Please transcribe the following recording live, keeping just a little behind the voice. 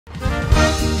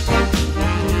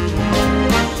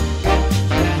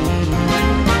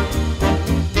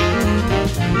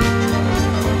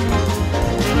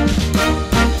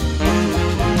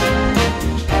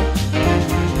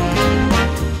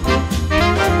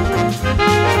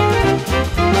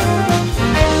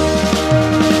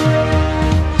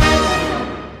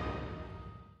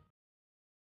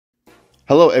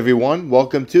Hello everyone,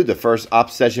 welcome to the first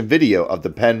ops session video of the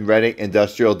Penn-Reading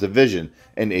Industrial Division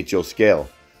in HO scale.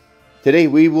 Today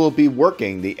we will be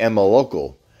working the Emma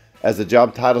Local. As the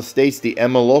job title states, the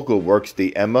Emma Local works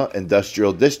the Emma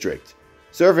Industrial District,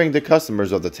 serving the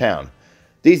customers of the town.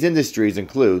 These industries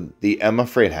include the Emma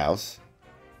Freight House,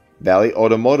 Valley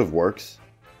Automotive Works,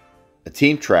 a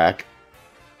Team Track,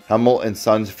 Hummel &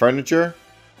 Sons Furniture,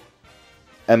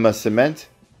 Emma Cement,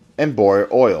 and Boyer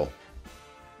Oil.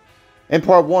 In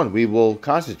part 1, we will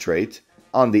concentrate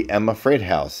on the Emma Freight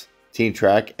House, Team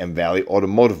Track, and Valley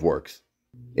Automotive Works.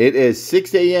 It is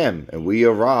 6 a.m. and we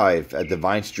arrive at the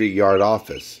Vine Street Yard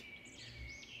office.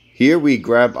 Here we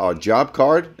grab our job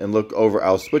card and look over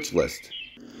our switch list.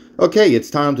 Okay, it's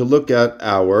time to look at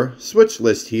our switch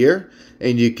list here,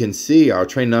 and you can see our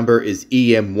train number is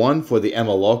EM1 for the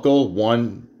Emma Local,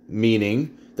 1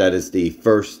 meaning that is the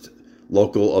first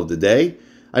local of the day.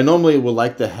 I normally would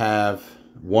like to have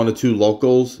 1 or 2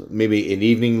 locals, maybe an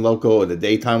evening local and a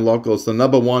daytime local. So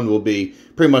number 1 will be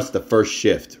pretty much the first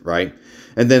shift, right?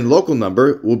 And then local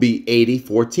number will be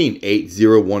 8014,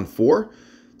 8014.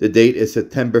 The date is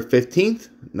September 15th,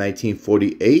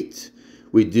 1948.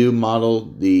 We do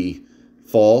model the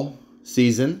fall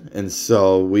season, and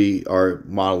so we are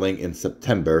modeling in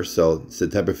September. So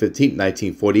September 15th,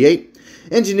 1948.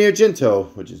 Engineer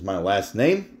Ginto, which is my last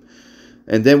name.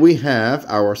 And then we have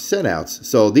our setouts.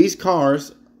 So these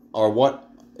cars are what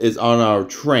is on our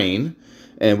train,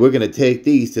 and we're going to take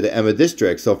these to the Emma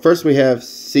District. So first we have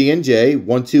C&J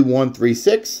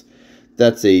 12136.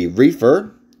 That's a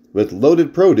reefer with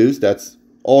loaded produce. That's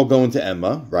all going to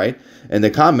Emma, right? And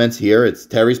the comments here, it's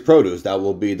Terry's Produce. That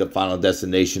will be the final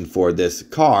destination for this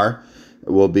car.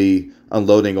 We'll be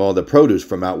unloading all the produce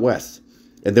from out west.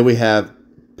 And then we have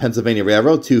Pennsylvania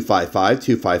Railroad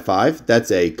 255.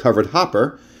 That's a covered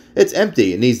hopper. It's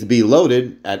empty. It needs to be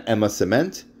loaded at Emma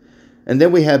Cement. And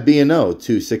then we have B&O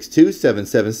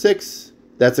 262776.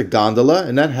 That's a gondola,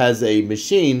 and that has a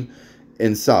machine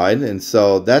inside, and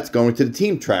so that's going to the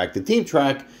Team Track. The Team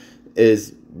Track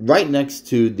is right next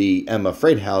to the Emma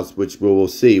Freight House, which we will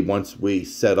see once we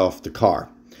set off the car.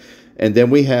 And then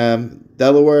we have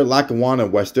Delaware, Lackawanna,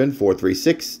 Western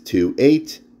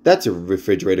 43628. That's a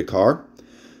refrigerated car.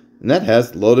 And that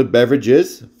has loaded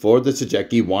beverages for the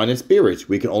Sajecki Wine and Spirits.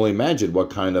 We can only imagine what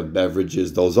kind of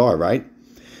beverages those are, right?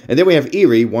 And then we have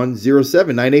Erie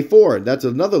 107984. That's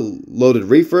another loaded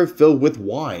reefer filled with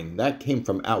wine. That came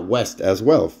from out west as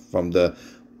well, from the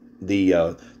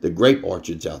grape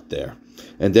orchards out there.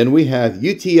 And then we have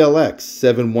UTLX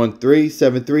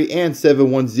 71373 and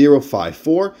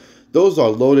 71054. Those are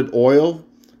loaded oil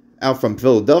out from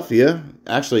Philadelphia.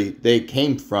 Actually, they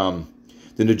came from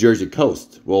the New Jersey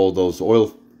coast, where all those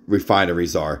oil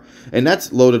refineries are. And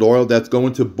that's loaded oil that's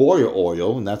going to Boyer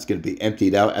Oil, and that's going to be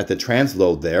emptied out at the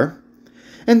transload there.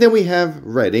 And then we have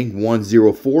Reading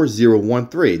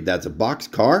 104013. That's a box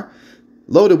car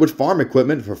loaded with farm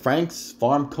equipment for Frank's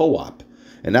Farm Co-op.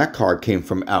 And that car came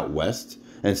from out west.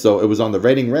 And so it was on the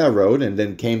Reading Railroad and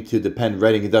then came to the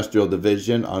Penn-Reading Industrial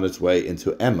Division on its way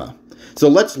into Emma. So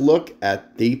let's look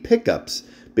at the pickups,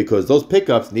 because those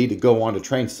pickups need to go on the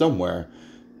train somewhere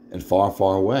and far,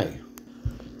 far away.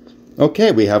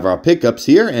 Okay, we have our pickups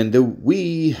here, and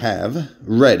we have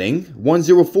Reading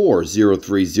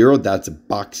 104030. That's a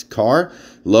box car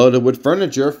loaded with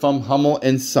furniture from Hummel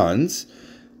 & Sons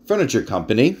Furniture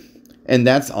Company, and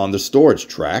that's on the storage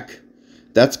track.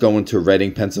 That's going to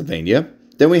Reading, Pennsylvania.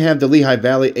 Then we have the Lehigh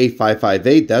Valley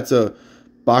 8558. That's a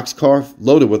box car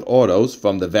loaded with autos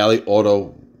from the Valley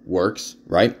Auto Works,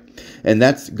 right? And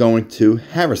that's going to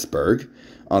Harrisburg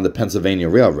on the Pennsylvania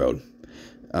Railroad.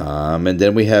 And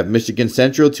then we have Michigan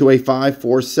Central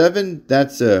 28547.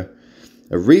 That's a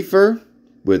reefer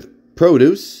with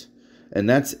produce, and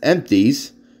that's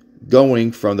empties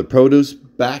going from the produce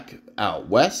back out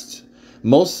west.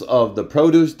 Most of the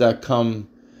produce that come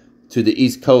to the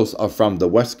East Coast are from the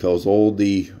West Coast. All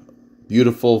the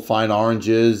beautiful fine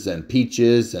oranges and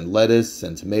peaches and lettuce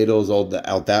and tomatoes all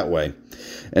out that way.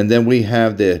 And then we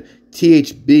have the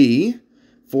THB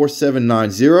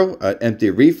 4790, an empty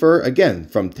reefer, again,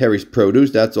 from Terry's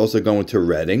Produce. That's also going to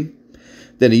Reading.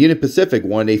 Then the Union Pacific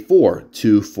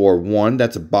 184241.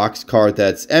 That's a box car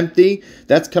that's empty.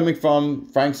 That's coming from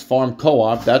Frank's Farm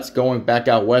Co-op. That's going back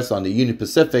out west on the Union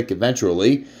Pacific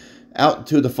eventually, out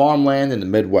to the farmland in the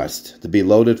Midwest to be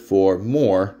loaded for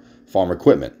more farm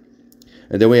equipment.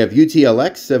 And then we have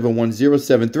UTLX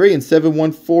 71073 and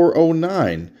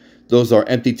 71409. Those are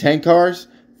empty tank cars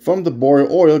from the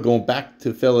Boyer Oil going back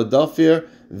to Philadelphia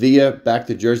via back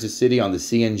to Jersey City on the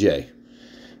C&J.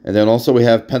 And then also we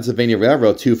have Pennsylvania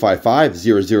Railroad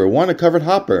 255001, a covered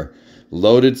hopper,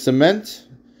 loaded cement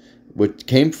which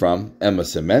came from Emma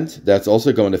Cement. That's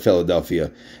also going to Philadelphia.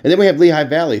 And then we have Lehigh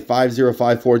Valley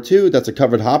 50542. That's a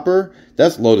covered hopper.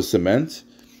 That's Lotus Cement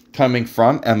coming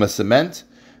from Emma Cement,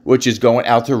 which is going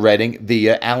out to Reading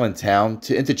via Allentown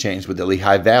to interchange with the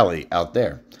Lehigh Valley out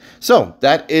there. So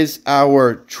that is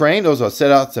our train. Those are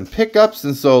setouts and pickups.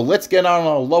 And so let's get on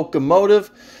our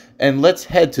locomotive and let's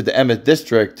head to the Emmett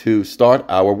District to start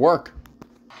our work.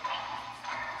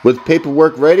 With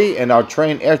paperwork ready and our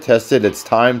train air tested, it's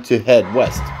time to head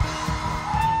west.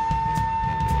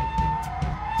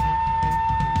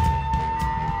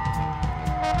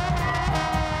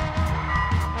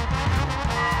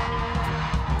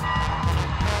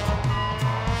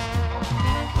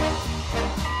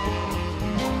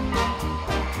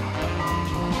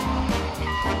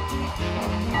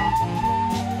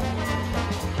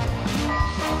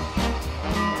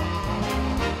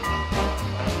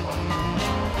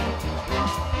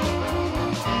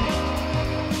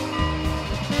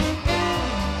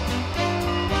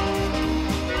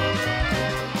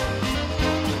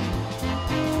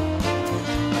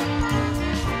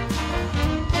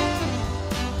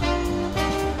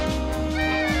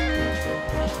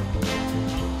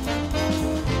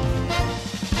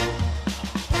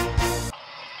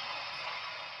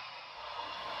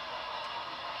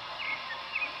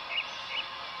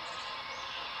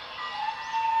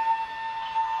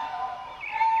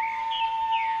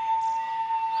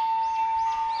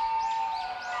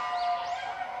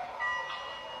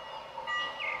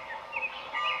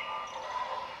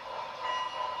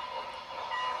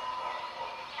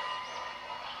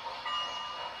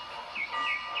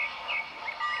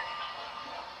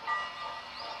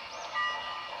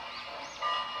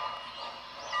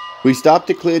 We stopped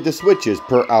to clear the switches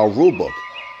per our rulebook.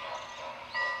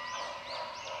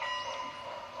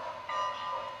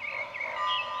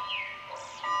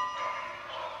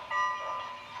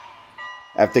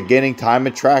 After getting time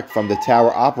and track from the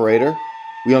tower operator,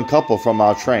 we uncouple from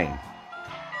our train.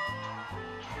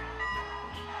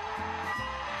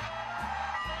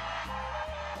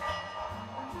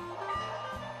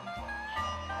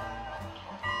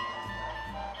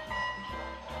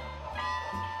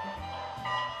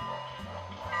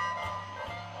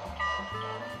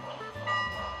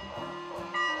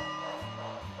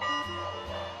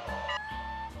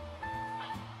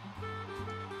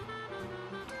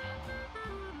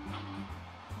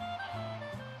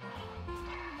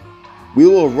 We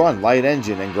will run light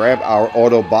engine and grab our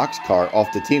auto boxcar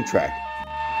off the team track.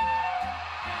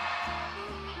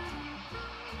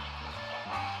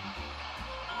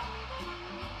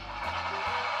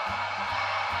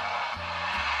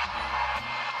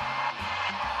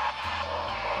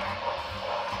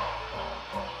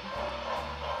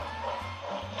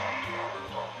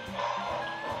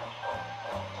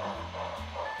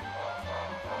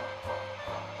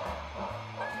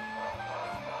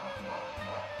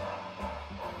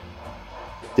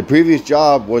 The previous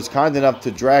job was kind enough to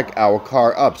drag our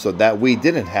car up so that we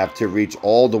didn't have to reach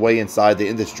all the way inside the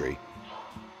industry.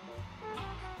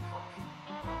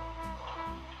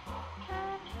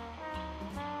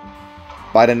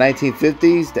 By the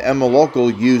 1950s, the Emma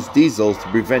Local used diesels to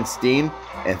prevent steam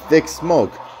and thick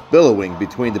smoke billowing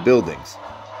between the buildings.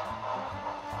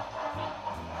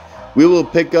 We will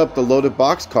pick up the loaded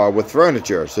boxcar with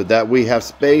furniture so that we have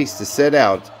space to set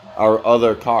out our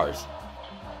other cars.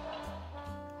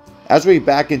 As we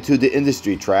back into the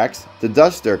industry tracks, the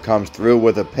Duster comes through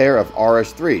with a pair of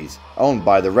RS3s owned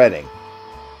by the Reading.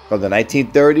 From the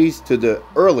 1930s to the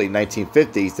early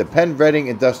 1950s, the Penn-Reading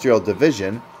Industrial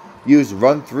Division used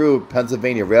run-through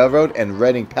Pennsylvania Railroad and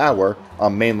Reading power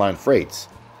on mainline freights.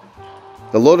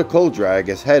 The loaded coal drag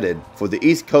is headed for the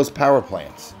East Coast power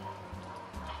plants.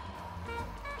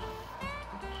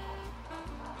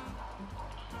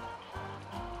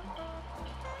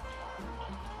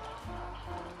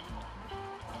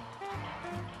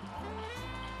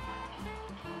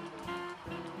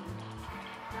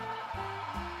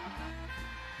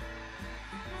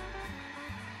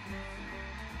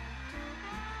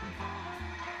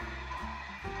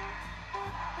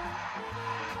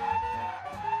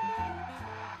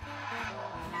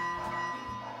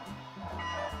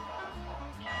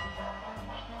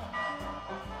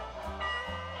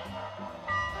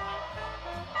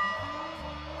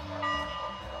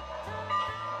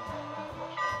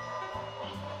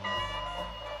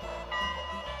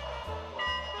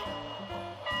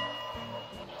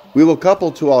 We will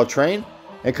couple to our train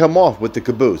and come off with the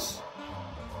caboose.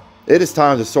 It is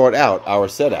time to sort out our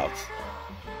setouts.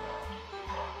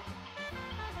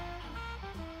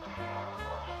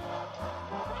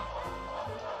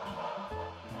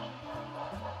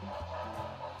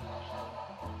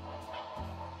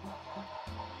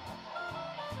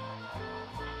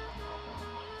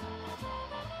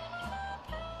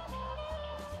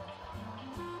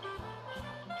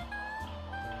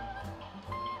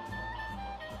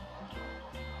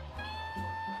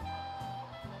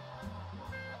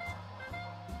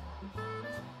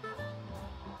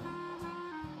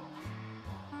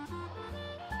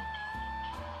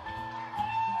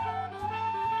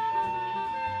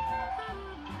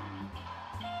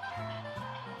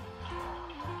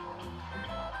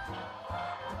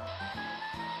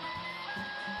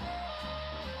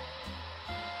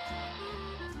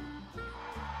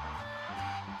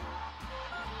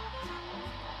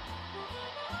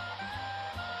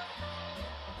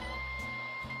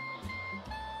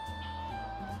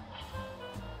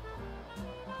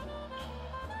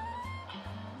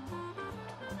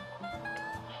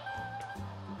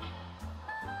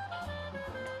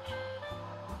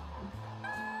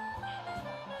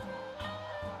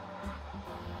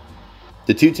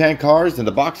 The 2 tank cars and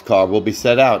the box car will be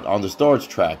set out on the storage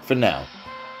track for now.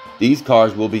 These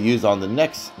cars will be used on the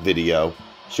next video,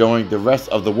 showing the rest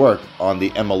of the work on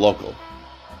the Emma Local.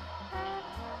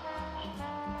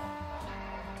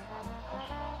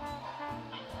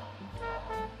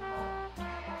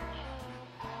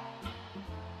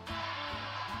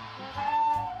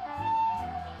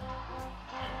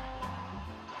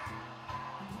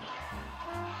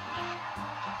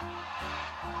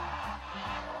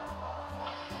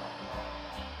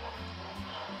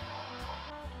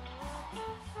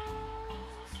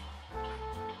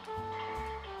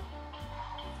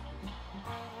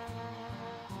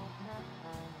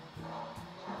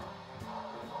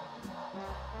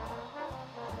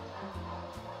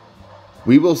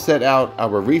 We will set out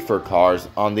our reefer cars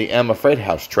on the Emma Freight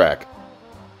House track.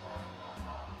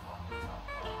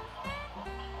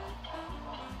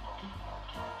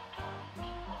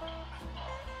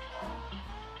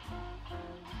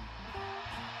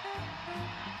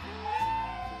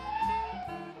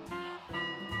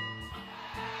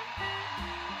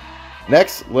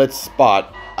 Next, let's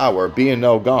spot our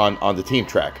B&O Gone on the team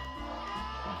track.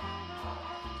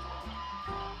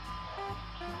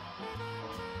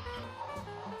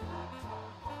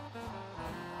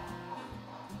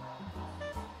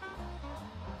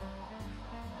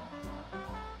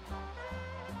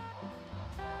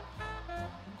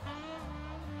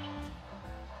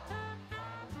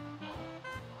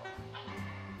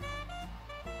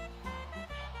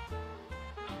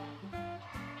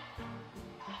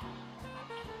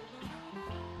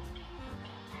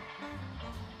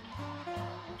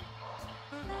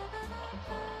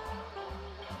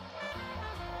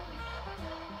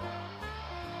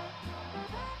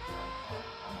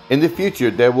 In the future,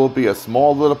 there will be a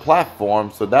small little platform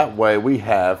so that way we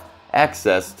have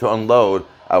access to unload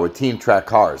our team track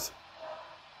cars.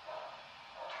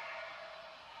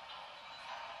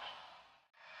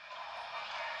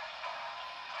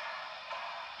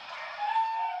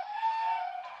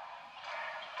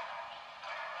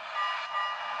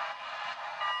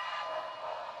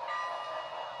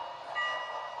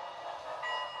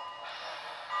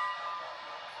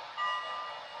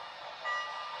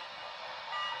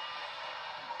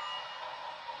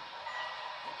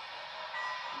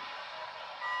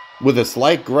 With a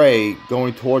slight grade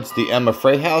going towards the Emma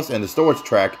Freight House and the storage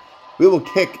track, we will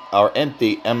kick our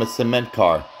empty Emma cement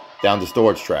car down the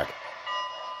storage track.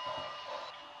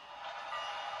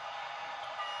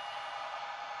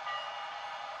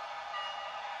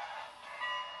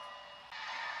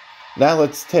 Now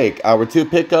let's take our 2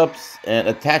 pickups and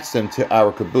attach them to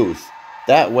our caboose.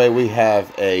 That way we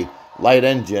have a light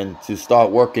engine to start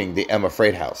working the Emma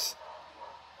Freight House.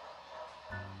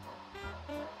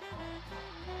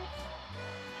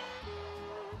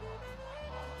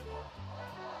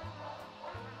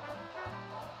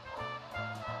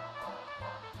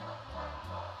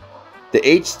 The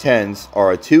H10s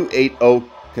are a 280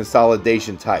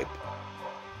 consolidation type.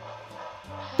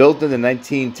 Built in the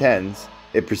 1910s,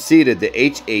 it preceded the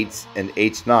H8s and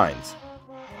H9s.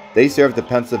 They served the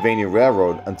Pennsylvania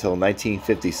Railroad until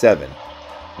 1957.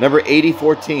 Number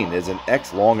 8014 is an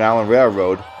ex-Long Island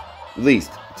Railroad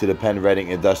leased to the Penn-Reading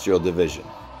Industrial Division.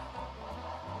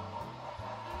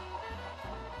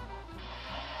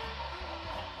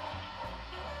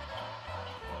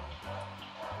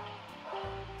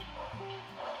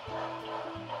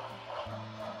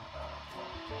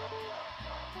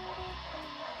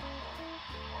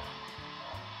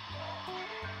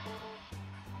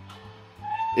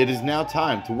 It is now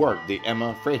time to work the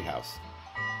Emma Freight House.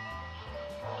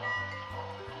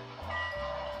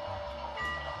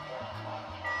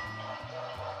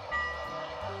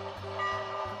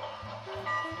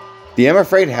 The Emma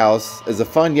Freight House is a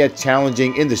fun yet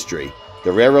challenging industry.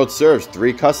 The railroad serves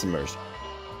 3 customers.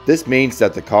 This means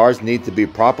that the cars need to be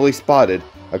properly spotted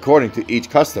according to each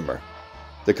customer.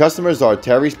 The customers are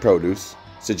Terry's Produce,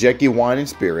 Sajecki Wine and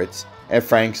Spirits, and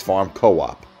Frank's Farm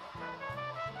Co-op.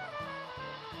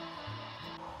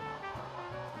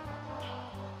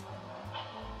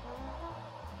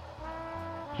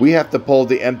 We have to pull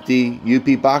the empty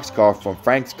UP boxcar from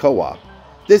Frank's Co-op.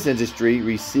 This industry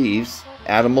receives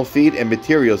animal feed and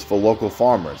materials for local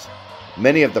farmers.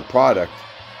 Many of the product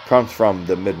comes from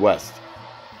the Midwest.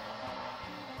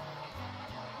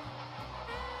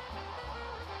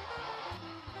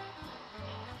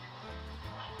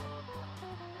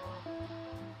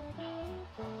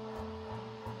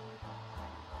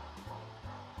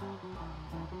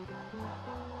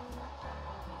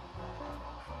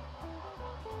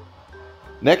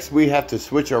 Next, we have to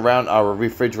switch around our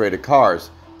refrigerated cars.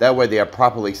 That way they are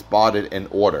properly spotted in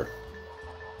order.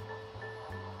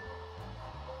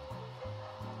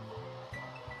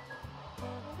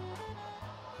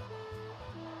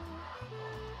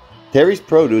 Terry's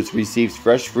Produce receives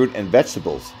fresh fruit and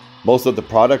vegetables. Most of the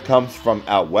product comes from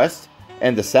out west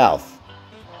and the south.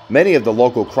 Many of the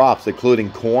local crops,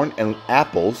 including corn and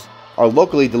apples, are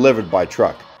locally delivered by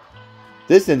truck.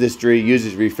 This industry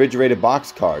uses refrigerated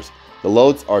boxcars. The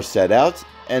loads are set out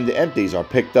and the empties are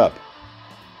picked up.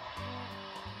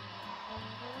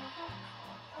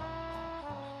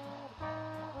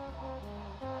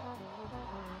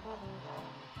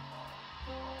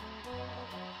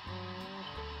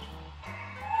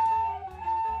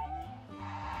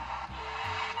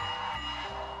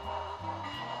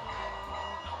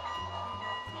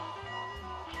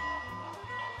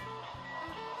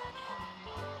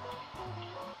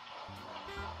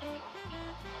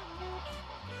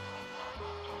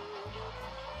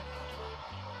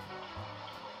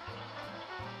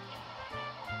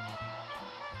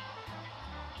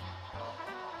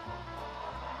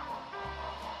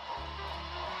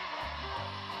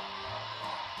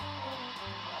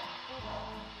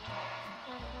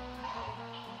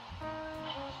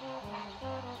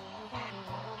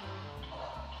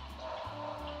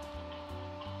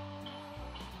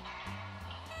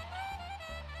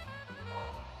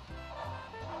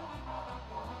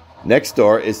 Next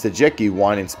door is Sajecki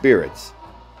Wine and Spirits.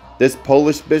 This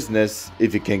Polish business,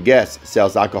 if you can guess,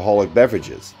 sells alcoholic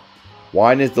beverages.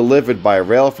 Wine is delivered by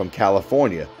rail from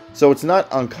California, so it's not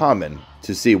uncommon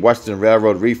to see Western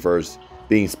Railroad reefers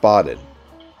being spotted.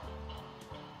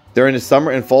 During the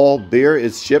summer and fall, beer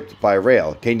is shipped by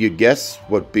rail. Can you guess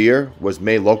what beer was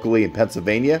made locally in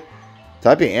Pennsylvania?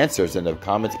 Type your answers in the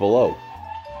comments below.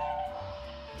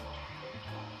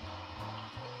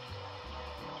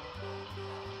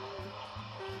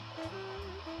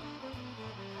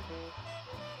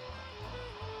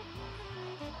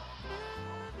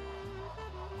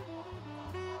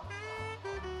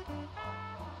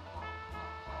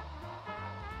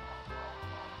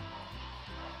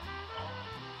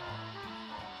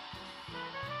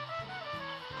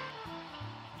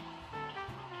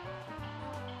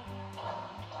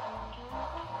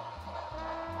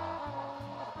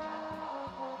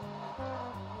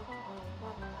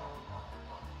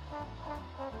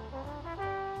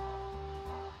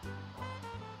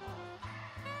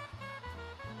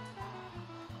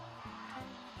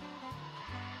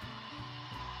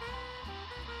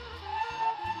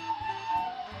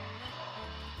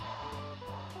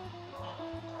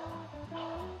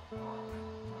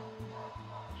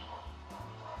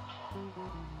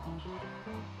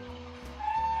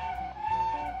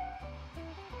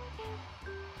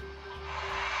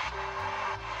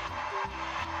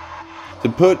 To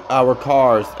put our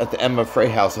cars at the Emma Freight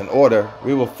House in order,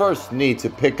 we will first need to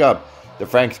pick up the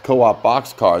Frank's Co-op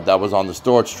boxcar that was on the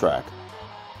storage track.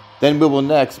 Then we will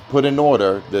next put in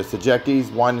order the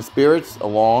Sajecki's Wine and Spirits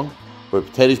along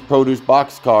with Teddy's Produce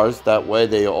boxcars. That way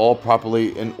they are all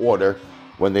properly in order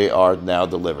when they are now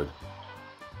delivered.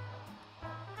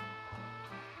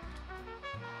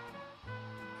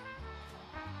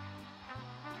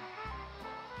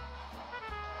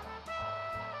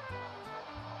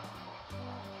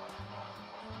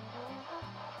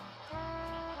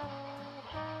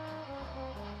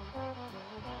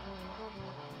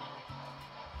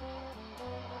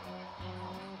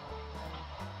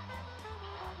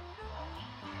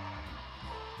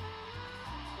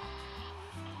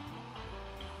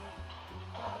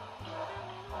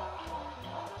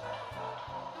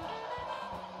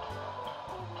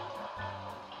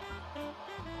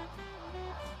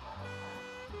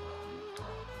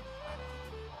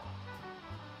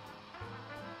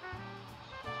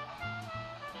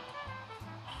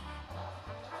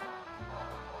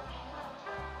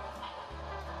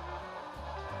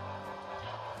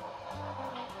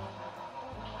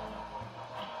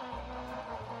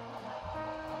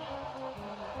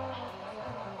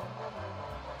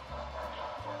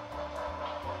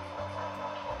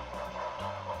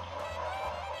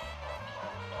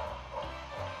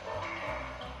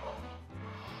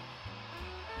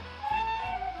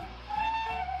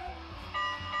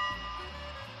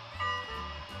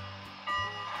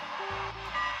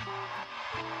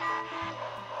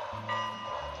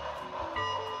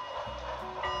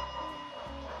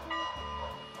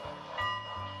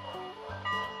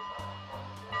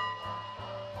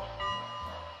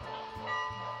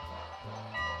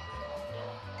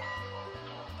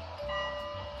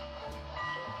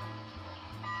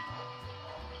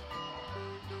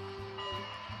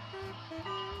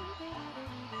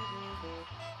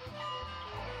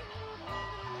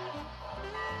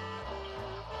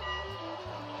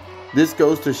 This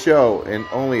goes to show in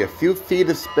only a few feet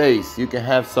of space you can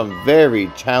have some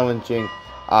very challenging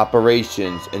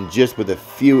operations in just with a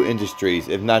few industries,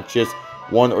 if not just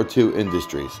one or two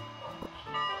industries.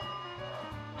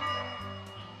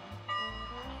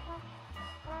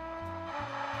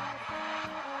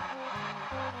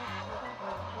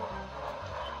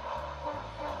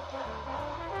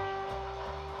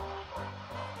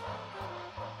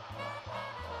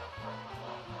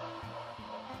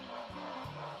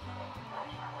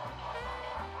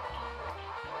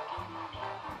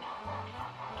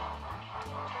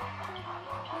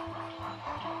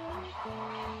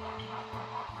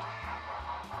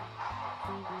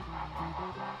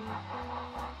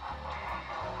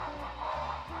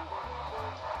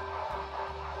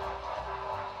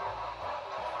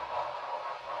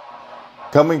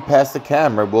 Coming past the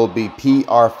camera will be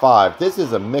PR5. This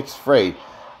is a mixed freight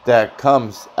that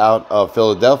comes out of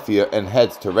Philadelphia and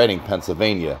heads to Reading,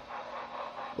 Pennsylvania.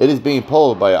 It is being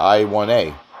pulled by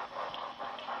I-1A.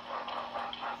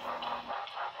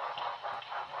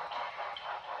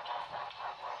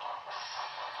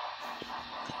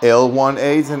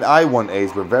 L1As and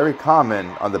I-1As were very common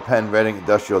on the Penn-Reading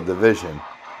Industrial Division.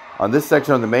 On this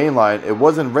section of the main line, it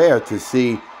wasn't rare to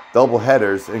see double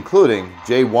headers, including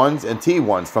J1s and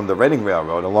T1s from the Reading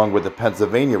Railroad, along with the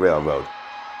Pennsylvania Railroad.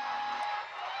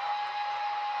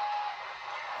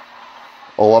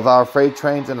 All of our freight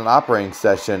trains in an operating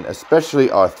session, especially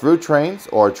our through trains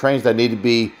or trains that need to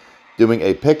be doing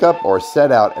a pickup or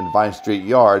set out in Vine Street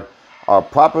Yard, are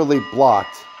properly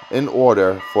blocked in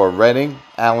order for Reading,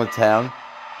 Allentown,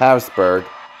 Harrisburg,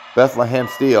 Bethlehem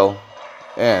Steel,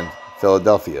 and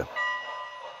Philadelphia.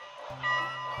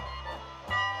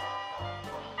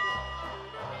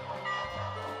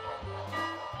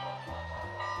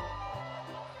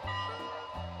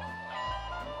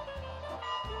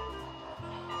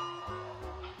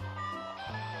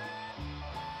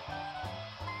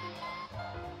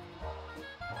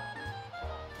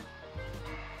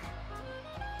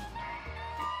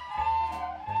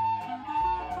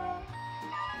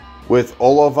 With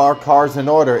all of our cars in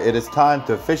order, it is time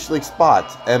to officially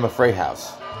spot Emma Freight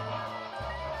House.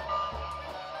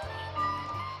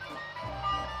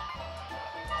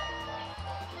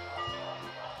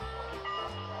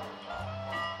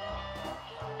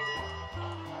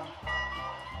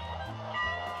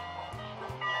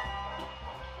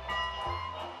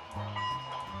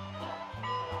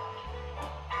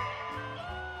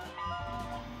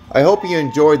 I hope you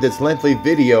enjoyed this lengthy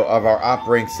video of our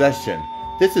operating session.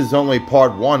 This is only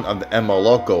part one of the MO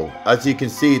Local. As you can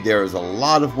see, there is a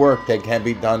lot of work that can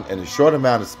be done in a short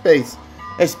amount of space,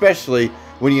 especially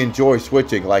when you enjoy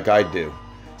switching like I do.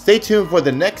 Stay tuned for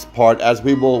the next part as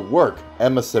we will work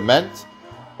Emma Cement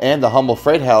and the Hummel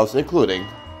Freight House, including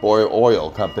Boyle Oil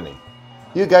Company.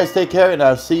 You guys take care, and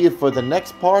I'll see you for the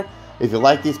next part. If you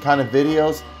like these kind of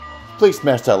videos, please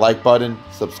smash that like button,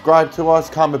 subscribe to us,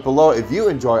 comment below if you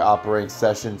enjoy operating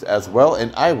sessions as well,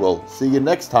 and I will see you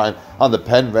next time on the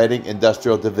Penn-Reading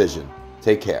Industrial Division.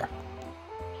 Take care.